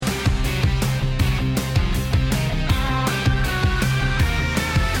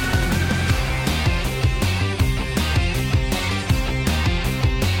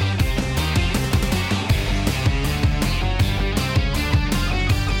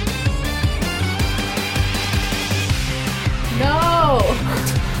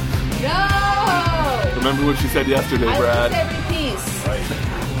Remember what she said yesterday, Brad. Every piece.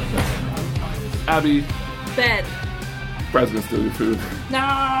 Abby. Bed. Brad's gonna steal your food.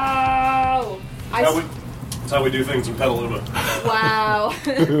 No! That's how we do things in Petaluma. Wow.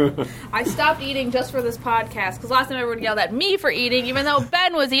 I stopped eating just for this podcast, because last time everyone yelled at me for eating, even though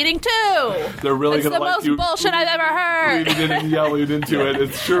Ben was eating too. They're really It's gonna the like most you bullshit I've ever heard. leaning in and yelling into it.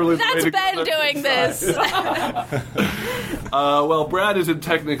 It's surely the way That's to Ben go. doing this. Well, Brad isn't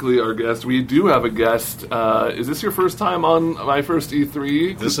technically our guest. We do have a guest. Is this your first time on My First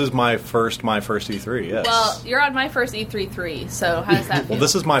E3? This is my first E3, yes. Well, you're on my first E3, so how does that feel? Well,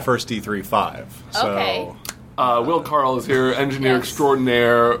 this is my first E3 5. So Okay. Will Carl is here, engineer Yes.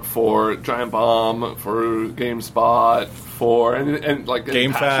 extraordinaire for Giant Bomb, for GameSpot, for and like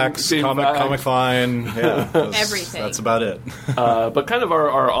Game Facts, Comic Fine, yeah, Everything. That's about it. But kind of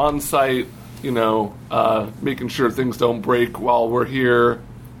our on-site, making sure things don't break while we're here.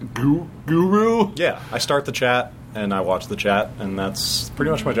 Guru. Yeah, I start the chat and I watch the chat, and that's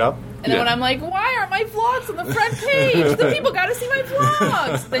pretty much my job. And then when I'm like, why aren't my vlogs on the front page? The people got to see my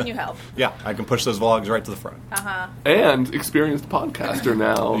vlogs. Then you help. Yeah, I can push those vlogs right to the front. And experienced podcaster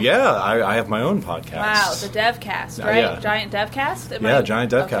now. Yeah, I have my own podcast. Wow, the DevCast, right? yeah. Giant DevCast?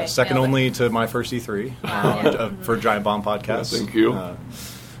 Giant DevCast. Okay, Second nailed it. only to My First E3 for Giant Bomb Podcast. Yeah, thank you.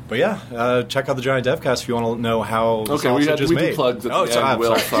 But yeah, check out the Giant DevCast if you want to know how the sausage is we made. do plugs at the end, sorry,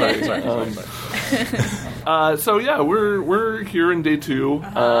 Will. sorry. So yeah, we're here in day 2.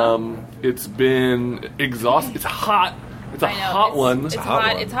 It's been exhausting. It's hot. It's a I know, hot one. It's hot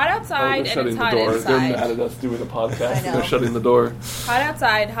hot. one. It's hot outside they're and it's shutting the hot door. They're inside. mad at us doing a podcast. I know. They're shutting the door. Hot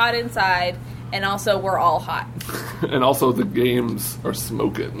outside, hot inside, and also we're all hot. And also the games are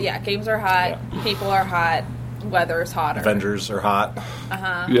smoking. Yeah, games are hot. People are hot. Weather's hotter. Avengers are hot.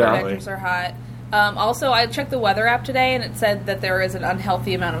 Yeah. Avengers are hot. Also, I checked the weather app today, and it said that there is an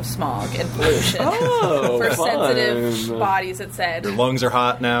unhealthy amount of smog and pollution Oh, for fun. sensitive bodies. It said. Your lungs are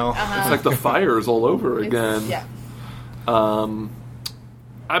hot now. It's like the fires all over again. Yeah.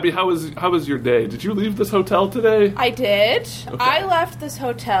 Abby, how was your day? Did you leave this hotel today? I did. I left this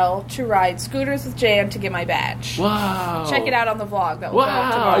hotel to ride scooters with Jan to get my badge. Wow. Check it out on the vlog. That will go up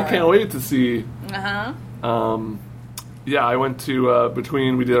Wow, tomorrow. I can't wait to see. Yeah, I went to we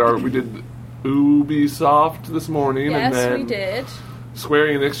did Ubisoft this morning, and Yes, then we did. Square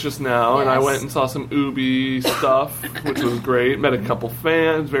Enix just now, and I Yes. went and saw some Ubi stuff, which was great. Met a couple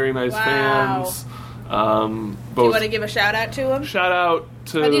fans, very nice Wow. fans. Do you Both want to give a shout out to him? shout out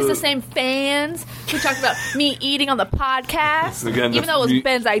to Are these the same fans who talked about me eating on the podcast? Again, Even though it was me-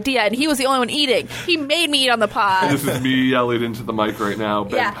 Ben's idea and he was the only one eating. He made me eat on the pod. This is me yelling into the mic right now.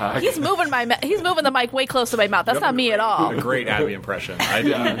 Ben Yeah, Pack. he's moving the mic way close to my mouth. That's not me at all. A great Abby impression. I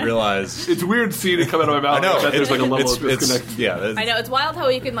didn't realize. It's weird seeing it come out of my mouth. I know. That there's like a level of it's disconnect. yeah. I know, it's wild how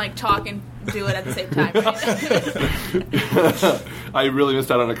you can like talk and do it at the same time. Right? I really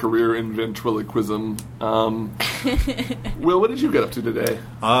missed out on a career in ventriloquism. Will, what did you get up to today?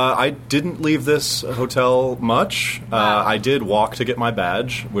 I didn't leave this hotel much. I did walk to get my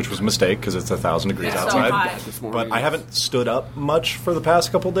badge, which was a mistake because it's 1,000 degrees So outside. hot. This morning. But I haven't stood up much for the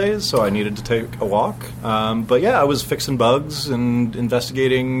past couple days, so I needed to take a walk. But yeah, I was fixing bugs and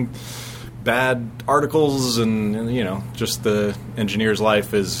investigating bad articles, and just the engineer's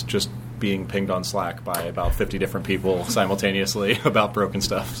life is just being pinged on Slack by about 50 different people simultaneously about broken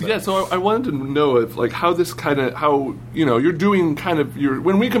stuff. So. Yeah, so I wanted to know if, like, how you're doing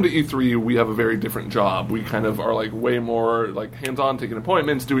when we come to E3, we have a very different job. We kind of are, like, way more, like, hands-on, taking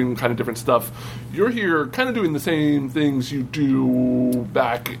appointments, doing kind of different stuff. You're here kind of doing the same things you do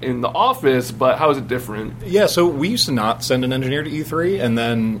back in the office, but how is it different? Yeah, so we used to not send an engineer to E3, and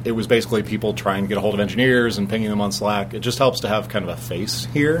then it was basically people trying to get a hold of engineers and pinging them on Slack. It just helps to have kind of a face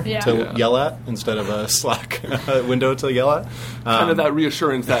here to yell at instead of a Slack window to yell at. Kind of that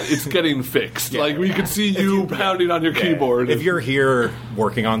reassurance that it's getting fixed. Like, we could see you pounding on your keyboard. If you're here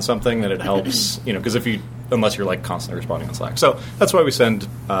working on something, then it helps, because unless you're like constantly responding on Slack. So that's why we send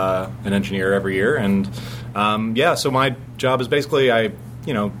an engineer every year. And so my job is basically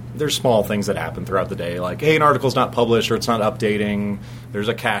there's small things that happen throughout the day, like, hey, an article's not published or it's not updating, there's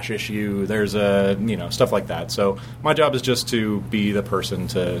a cache issue, there's stuff like that. So my job is just to be the person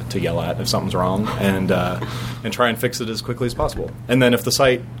to yell at if something's wrong and try and fix it as quickly as possible. And then if the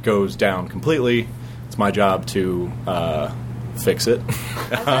site goes down completely, it's my job to fix it.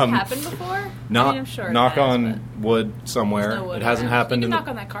 Has that happened before? I'm sure it knock has, on wood somewhere. no wood It hasn't around. happened You in can the knock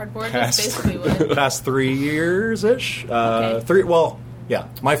on that cardboard. past, That's basically wood. past 3 years-ish. Okay.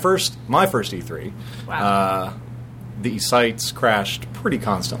 My first E3. Wow. the sites crashed pretty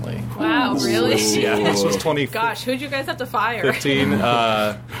constantly. Wow, really? Yeah, this was 2015. Gosh, who'd you guys have to fire?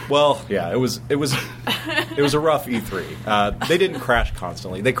 Well, yeah, it was a rough E3. They didn't crash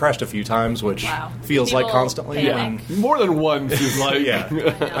constantly. They crashed a few times, which feels like constantly. Panic. More than once is like Yeah,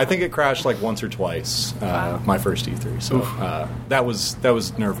 I think it crashed like once or twice. My first E3, so that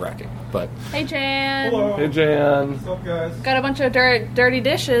was nerve-wracking. But Hey, Jan. Hey, Jan. What's up, guys? Got a bunch of dirty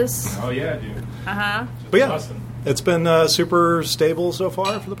dishes. Oh, yeah, dude. Uh-huh. but yeah, it's been super stable so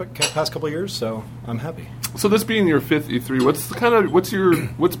far for the past couple of years, so I'm happy. So this being your 5th E3,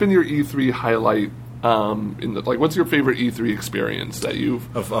 what's been your E3 highlight? What's your favorite E3 experience that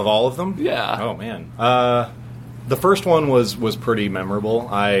you've Of all of them? Yeah. Oh man. The first one was pretty memorable.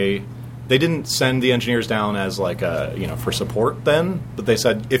 They didn't send the engineers down as for support then, but they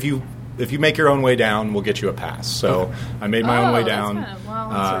said if you make your own way down, we'll get you a pass. So I made my own way down.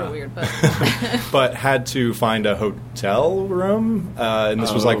 That's sort of weird, but But had to find a hotel room, and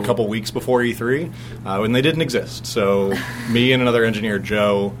this was like a couple weeks before E3, and they didn't exist. So me and another engineer,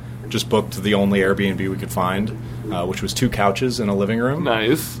 Joe, just booked the only Airbnb we could find, which was 2 couches in a living room.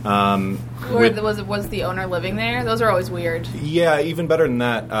 nice? was the owner living there? Those are always weird. Yeah, even better than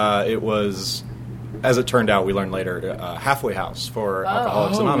that, it was, as it turned out, we learned later, halfway house for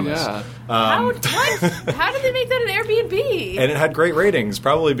Alcoholics Anonymous. Yeah. How did they make that an Airbnb? And it had great ratings,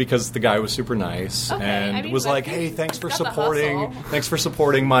 probably because the guy was super nice Okay, and I mean, was but like, he's "Hey, thanks for got the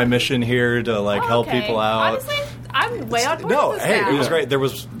supporting my mission here to help Okay. people out." Honestly, I'm way on board No, with this hey, now. it was great. There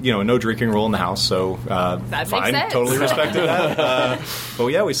was, no drinking rule in the house, so makes fine, sense. totally respected that. But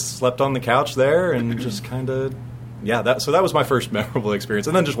yeah, we slept on the couch there and just kind of, so that was my first memorable experience.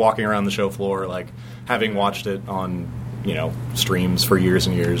 And then just walking around the show floor, having watched it on, streams for years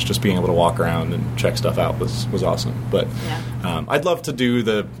and years, just being able to walk around and check stuff out was awesome. But I'd love to do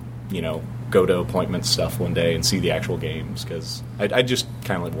the, go to appointment stuff one day and see the actual games, because I just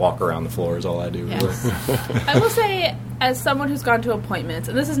kind of walk around the floor is all I do. Yes. Really. I will say, as someone who's gone to appointments,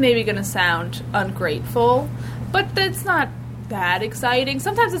 and this is maybe going to sound ungrateful, but it's not that exciting.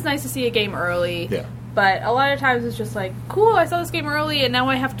 Sometimes it's nice to see a game early. Yeah. But a lot of times it's just like, cool, I saw this game early, and now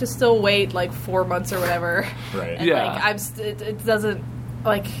I have to still wait 4 months or whatever. Right. And Yeah. it doesn't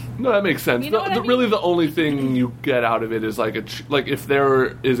No, that makes sense. You know what I mean? Really, the only thing you get out of it is if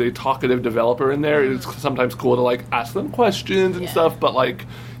there is a talkative developer in there, it's sometimes cool to ask them questions and stuff. But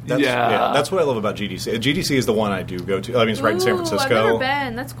that's what I love about GDC. GDC is the one I do go to. I mean, it's right in San Francisco. I've never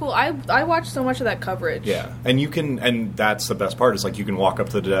been. That's cool. I watch so much of that coverage. Yeah, and that's the best part. Is you can walk up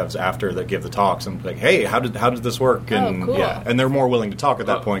to the devs after that give the talks and be like, hey, how did this work? And cool. and they're more willing to talk at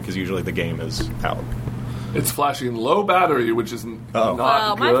that point because usually the game is out. it's flashing low battery, which is not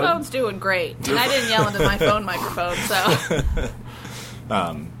Well, good. my phone's doing great, and I didn't yell into my phone microphone, so.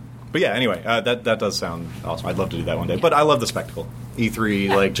 But yeah, anyway, that does sound awesome. I'd love to do that one day. But I love the spectacle.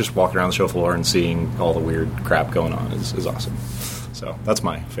 E3, just walking around the show floor and seeing all the weird crap going on is awesome. So that's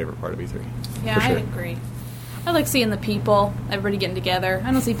my favorite part of E3. Yeah, for sure. I agree. I like seeing the people, everybody getting together.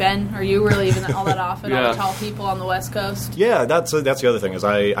 I don't see Ben or you really even all that often, all Yeah. the tall people on the West Coast. Yeah, that's the other thing is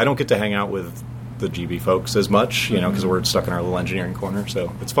I don't get to hang out with the GB folks as much, because we're stuck in our little engineering corner.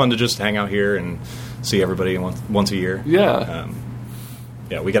 So it's fun to just hang out here and see everybody once a year. Yeah.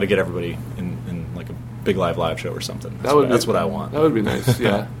 We got to get everybody in a big live show or something. That's what I want. That would be nice.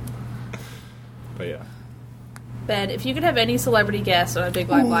 Yeah. But yeah. Ben, if you could have any celebrity guest on a big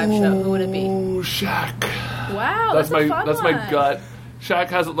live show, who would it be? Oh, Shaq. Wow, That's a my fun that's one. my gut. Shaq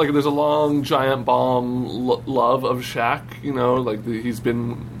has there's a long giant bomb love of Shaq. He's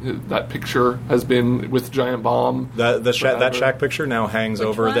been that picture has been with Giant Bomb. That forever. Shaq picture now hangs Which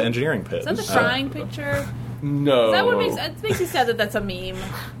over one? the engineering pit. Is that the crying picture? No, Is that what makes you sad that that's a meme?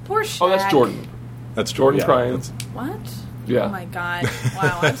 Poor Shaq. Oh, that's Jordan. That's Jordan yeah, crying. that's- What? Yeah. Oh my god.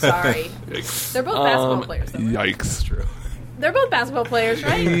 Wow, I'm sorry. Yikes. They're both basketball players, though, right? Yikes. True. They're both basketball players,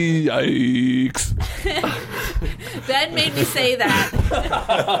 right? Yikes. Ben made me say that.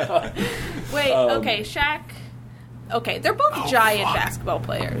 Wait, okay, Shaq. Okay, they're both giant basketball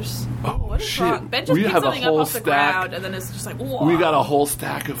players. Oh, What is shit. wrong? Ben just We picks have a something up whole off the stack. ground, and then it's just like, whoa. We got a whole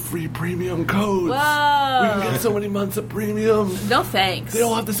stack of free premium codes. Whoa. We can get so many months of premium. No thanks. They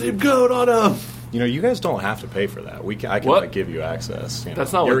all have the same code on them. You guys don't have to pay for that. I can What? give you access.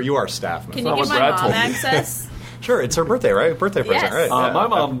 That's not what- you are staff member. Can you not give what my Brad told mom me. access? Sure, it's her birthday, right? Birthday present, Yes. right? Yeah. My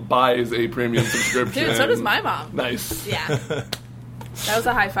mom buys a premium subscription. Dude, so does my mom. Nice. Yeah. That was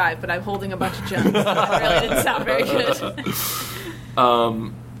a high five, but I'm holding a bunch of junk. That really didn't sound very good.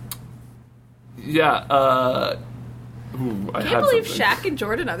 Yeah. I can't believe Shaq and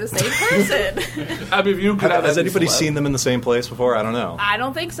Jordan are the same person. I mean, if you could have Has any anybody celeb- seen them in the same place before? I don't know. I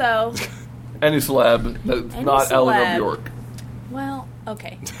don't think so. Any celeb that's Any not Ellen celeb. of York. Well,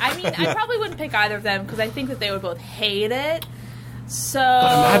 okay. I mean, I probably wouldn't pick either of them because I think that they would both hate it. So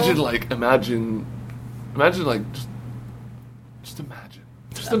Imagine,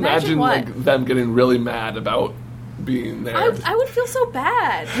 just imagine what? like them getting really mad about being there. I would feel so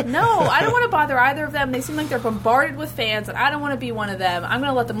bad. No, I don't want to bother either of them. They seem like they're bombarded with fans, and I don't want to be one of them. I'm going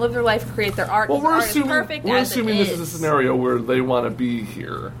to let them live their life, create their art. Well, Their we're art is assuming perfect we're as it assuming this is a scenario where they want to be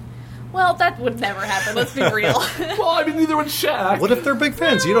here. Well, that would never happen. Let's be real. Well, I mean, neither would Shaq. What if they're big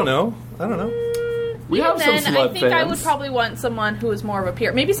fans? You don't know. I don't know. We Even have some then, celeb I think I would fans. probably want someone who is more of a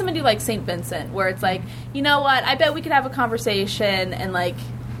peer. Maybe somebody like St. Vincent, where it's like, you know what? I bet we could have a conversation and like.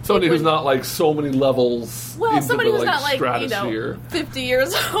 Somebody it who's would- not like so many levels. Well, into somebody the, who's not like, stratosphere. 50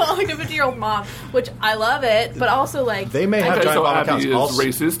 years old, like a 50-year-old mom, which I love it, but also like They may have Okay, giant so bomb Abby accounts. is Also-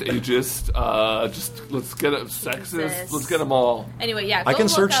 racist, ageist. Just let's get it sexist. Jesus. Let's get them all. Anyway, yeah. I go can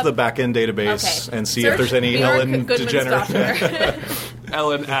look search up- the back-end database Okay. and see Search if there's any Bjork Ellen Goodman's degenerate. daughter.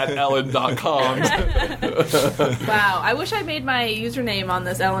 Ellen at Ellen.com. Wow, I wish I made my username on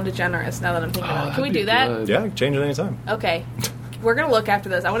this Ellen DeGeneres. Now that I'm thinking about it, can we that'd be do that? good. Yeah, change it anytime. Okay, we're gonna look after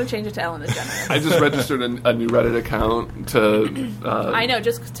this. I want to change it to Ellen DeGeneres. I just registered a new Reddit account to. I know,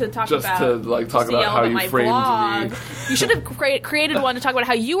 just to talk Just about, to, like, talk just to about yell how at you my framed blog. me. You should have created one to talk about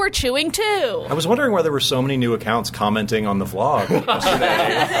how you were chewing too. I was wondering why there were so many new accounts commenting on the vlog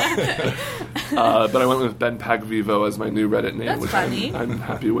yesterday. But I went with Ben Pagvivo as my new Reddit name, That's which funny. I'm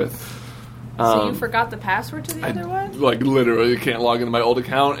happy with. So you forgot the password to the other one? Like literally can't log into my old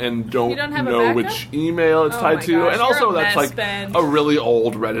account and don't You don't have a know backup? which email it's Oh tied my to, gosh, and you're also a that's mess, like Ben. a really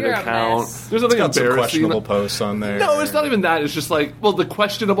old Reddit You're a account. mess. There's nothing Got some embarrassing. questionable posts on there. No, it's not even that. It's just like, well, the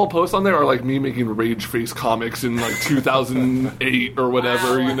questionable posts on there are like me making rage face comics in like 2008 or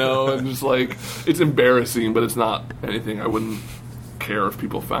whatever, Wow. you know, and just like it's embarrassing, but it's not anything I wouldn't care if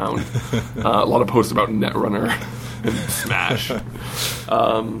people found. A lot of posts about Netrunner and Smash.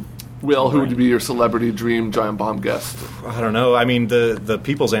 Will, who would be your celebrity dream giant bomb guest? I don't know. I mean, the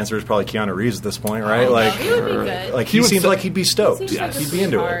people's answer is probably Keanu Reeves at this point, right? Like, he would be good. like He he would seems se- like he'd be stoked. Seems like a he'd be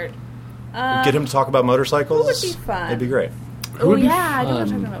into sweetheart. it. Get him to talk about motorcycles. Who would be fun? It'd be great. Oh would be yeah, I do want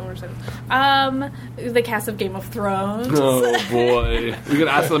to fun? talk about motorcycles. The cast of Game of Thrones. Oh boy, we can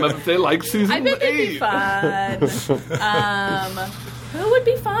ask them if they like season I bet they'd 8. be fun. Who would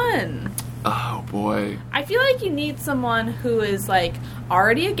be fun? Oh boy, I feel like you need someone who is like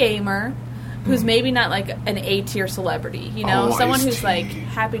already a gamer, who's maybe not like an A-tier celebrity. You know, Oh, someone Ice-T. who's like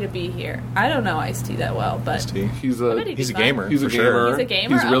happy to be here. I don't know Ice-T that well, but Ice-T. he's I a bet he'd be He's a fun. gamer. he's a for sure. gamer. He's a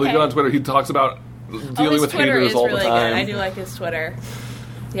gamer? He's really Okay. good on Twitter. He talks about Oh, dealing his with Twitter haters is all really the time. good. I do like his Twitter.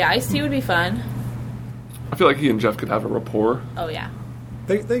 Yeah, Ice-T would be fun. I feel like he and Jeff could have a rapport. Oh yeah.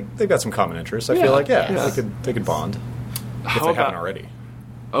 They've got some common interests. I Yeah. feel like Yeah. they could bond if How they about- haven't already.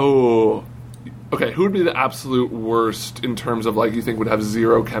 Oh, okay. Who would be the absolute worst in terms of like you think would have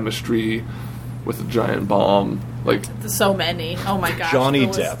zero chemistry with a giant bomb? Like There's so many. Oh my gosh. Johnny there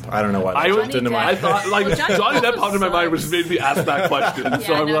was- Depp. I don't know why I that would- jumped into Depp. my I thought, like Well, Johnny Johnny Depp Depp popped in my mind, which sucks. made me ask that question. Yeah,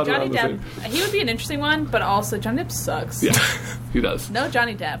 so I'm no, glad Johnny we're on the Depp. same. He would be an interesting one, but also Johnny Depp sucks. Yeah, he does. No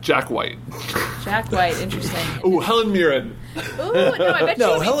Johnny Depp. Jack White. Jack White, interesting. Ooh, Helen Mirren. Ooh, no, I bet she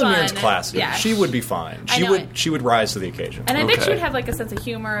No, would be Helen fun. Mirren's classy. Yeah, She would be fine. I She know would it. she would rise to the occasion. And I bet Okay. she would have like a sense of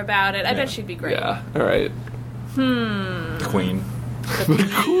humor about it. I bet she'd be great. Yeah. All right. The Queen.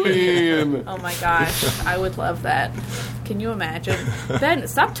 Queen. Oh my gosh, I would love that. Can you imagine? Ben,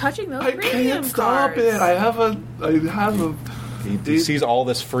 stop touching those I premium can't stop cards. it. I have a. He sees all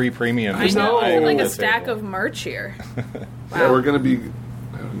this free premium. I know. I I have like know. a stack of merch here. Wow. Yeah, we're gonna be.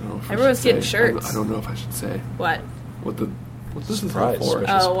 I don't know. If I Everyone's should getting say. shirts. I don't know if I should say What? what this Surprise, is for.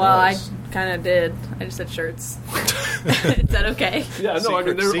 special Oh, well, I surprise. kind of did. I just said shirts. Is that okay? Yeah, no, I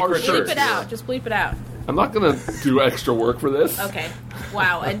mean there are Secret Bleep shirts. it out. Just bleep it out. I'm not gonna do extra work for this. Okay.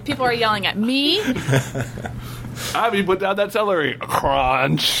 Wow. And people are yelling at me. Abby, put down that celery.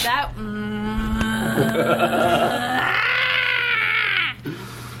 Crunch. That.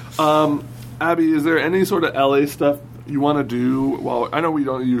 Abby, is there any sort of LA stuff you want to do? Well, I know we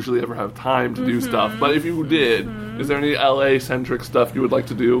don't usually ever have time to do stuff, but if you did, is there any LA centric stuff you would like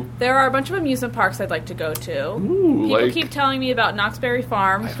to do? There are a bunch of amusement parks I'd like to go to. Ooh, People like- keep telling me about Knoxbury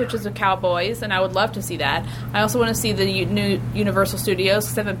Farms, which is a Cowboys, and I would love to see that. I also want to see the new Universal Studios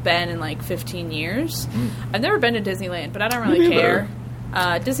because I haven't been in like 15 years. I've never been to Disneyland, but I don't really neither. care.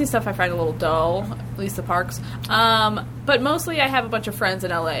 Disney stuff I find a little dull, at least the parks. But mostly I have a bunch of friends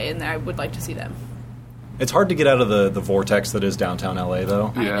in LA, and I would like to see them. It's hard to get out of the vortex that is downtown LA,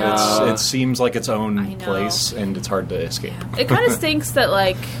 though. Yeah. It seems like its I own know. place, and it's hard to escape. It kind of stinks that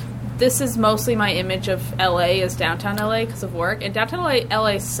like this is mostly my image of LA is downtown LA because of work, and downtown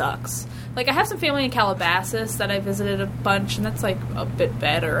LA sucks. Like, I have some family in Calabasas that I visited a bunch, and that's, like, a bit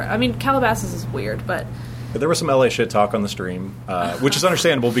better. I mean, Calabasas is weird, but... There was some LA shit talk on the stream, which is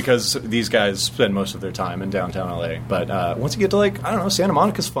understandable because these guys spend most of their time in downtown LA. But once you get to, like, I don't know, Santa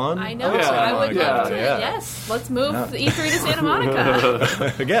Monica's fun. I know. Yeah, I would love to. yeah. Yes. Let's move the E3 to Santa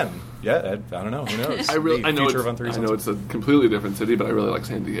Monica. Again, yeah, I don't know. Who knows? I know Future of Unthree I know it's a completely different city, but I really like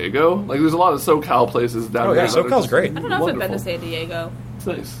San Diego. Like, there's a lot of SoCal places down Oh, there. yeah, that are SoCal's just great. I don't know if I've been to wonderful. San Diego. It's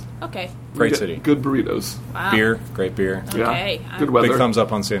nice. Okay. Great You get city. Good burritos. Wow. Beer, great beer. Okay. Yeah. Good weather. Big thumbs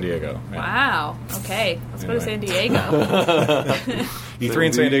up on San Diego. Yeah. Wow. Okay. Let's go to San Anyway. Diego. E3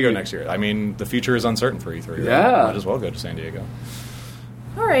 in San Diego next year. I mean, the future is uncertain for E3. Right? Yeah. Might as well go to San Diego.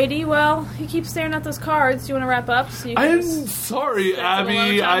 Alrighty, well, you keep staring at those cards. Do you want to wrap up? So you can I'm just sorry, spend some alone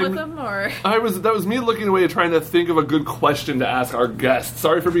Abby. time with them, or? That was me looking away trying to think of a good question to ask our guests.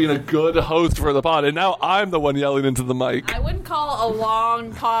 Sorry for being a good host for the pod, and now I'm the one yelling into the mic. I wouldn't call a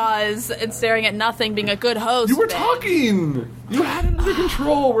long pause and staring at nothing being a good host. You were Ben. talking. You had it under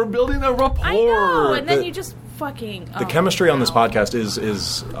control. We're building a rapport. I know, and then you just fucking... The chemistry on this podcast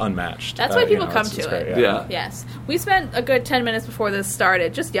is unmatched. That's why people you know, come it's to great, it. Yeah. Yes. We spent a good 10 minutes before this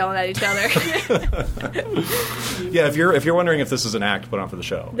started just yelling at each other. Yeah, if you're wondering if this is an act put on for the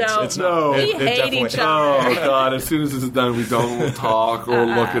show, No. it's No. not. We hate definitely- each other. Oh God! As soon as this is done, we don't talk or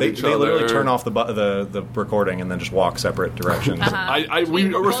look at They each other. literally turn off the recording and then just walk separate directions. We're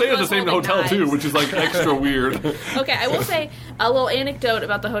Both staying of at the us same holding hotel too, knives. which is like extra weird. Okay, I will say a little anecdote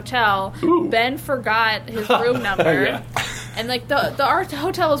about the hotel. Ooh. Ben forgot his room number. Yeah. And, like, our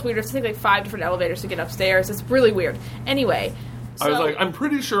hotel is weird. It's like 5 different elevators to get upstairs. It's really weird. Anyway. I was like, I'm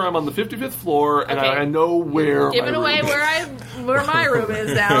pretty sure I'm on the 55th floor, and Okay. I know where. Giving my away room is. where my room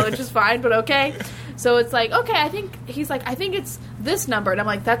is now, which is fine, but okay. So it's like, okay, I think it's this number, and I'm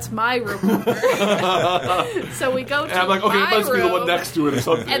like, that's my room number. So we go to And I'm like, okay, it my must be the one room, next to it or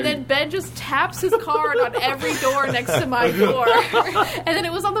something. and then Ben just taps his card on every door next to my door, and then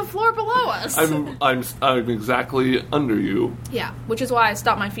it was on the floor below us. I'm exactly under you. Yeah, which is why I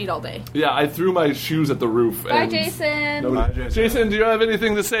stop my feet all day. Yeah, I threw my shoes at the roof. Bye, and Jason. Bye, Jason. Jason, do you have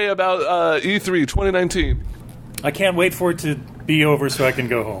anything to say about E3 2019? I can't wait for it to be over so I can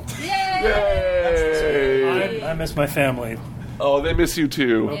go home. Yay! I miss my family. Oh, they miss you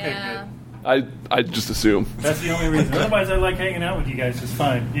too. Okay, Yeah. I just assume. That's the only reason. Otherwise, I like hanging out with you guys just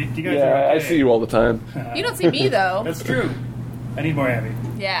fine. You guys are Yeah, okay. I see you all the time. You don't see me though. That's true. I need more Abby.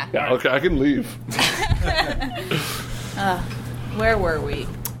 Yeah. Yeah, okay, I can leave. Where were we?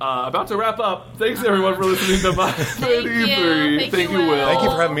 About to wrap up. Thanks everyone for listening to my Thank you. E3. Thank you, Will. Will. Thank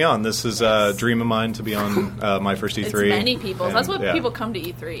you for having me on. This is a dream of mine to be on my first E3. It's many people. That's what And, yeah. people come to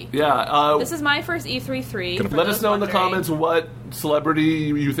E3. Yeah. This is my first E3. Gonna- for Let those us know in the wondering. comments what celebrity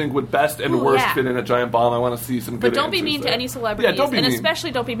you think would best and Ooh, worst yeah. fit in a giant bomb. I want to see some good But don't be answers mean there. to any celebrities, Yeah, don't be and mean.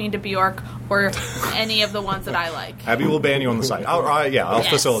 especially don't be mean to Bjork or any of the ones that I like. Abby will ban you on the site. I'll Yes.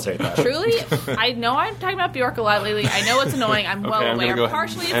 facilitate that. Truly, I know I'm talking about Bjork a lot lately. I know it's annoying. I'm well Okay, I'm gonna aware. go ahead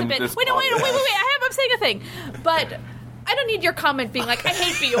Partially, it's and a bit. end this Wait, podcast. I'm saying a thing, but I don't need your comment being like, "I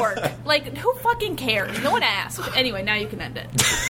hate Bjork." Like, who fucking cares? No one asked. Anyway, now you can end it.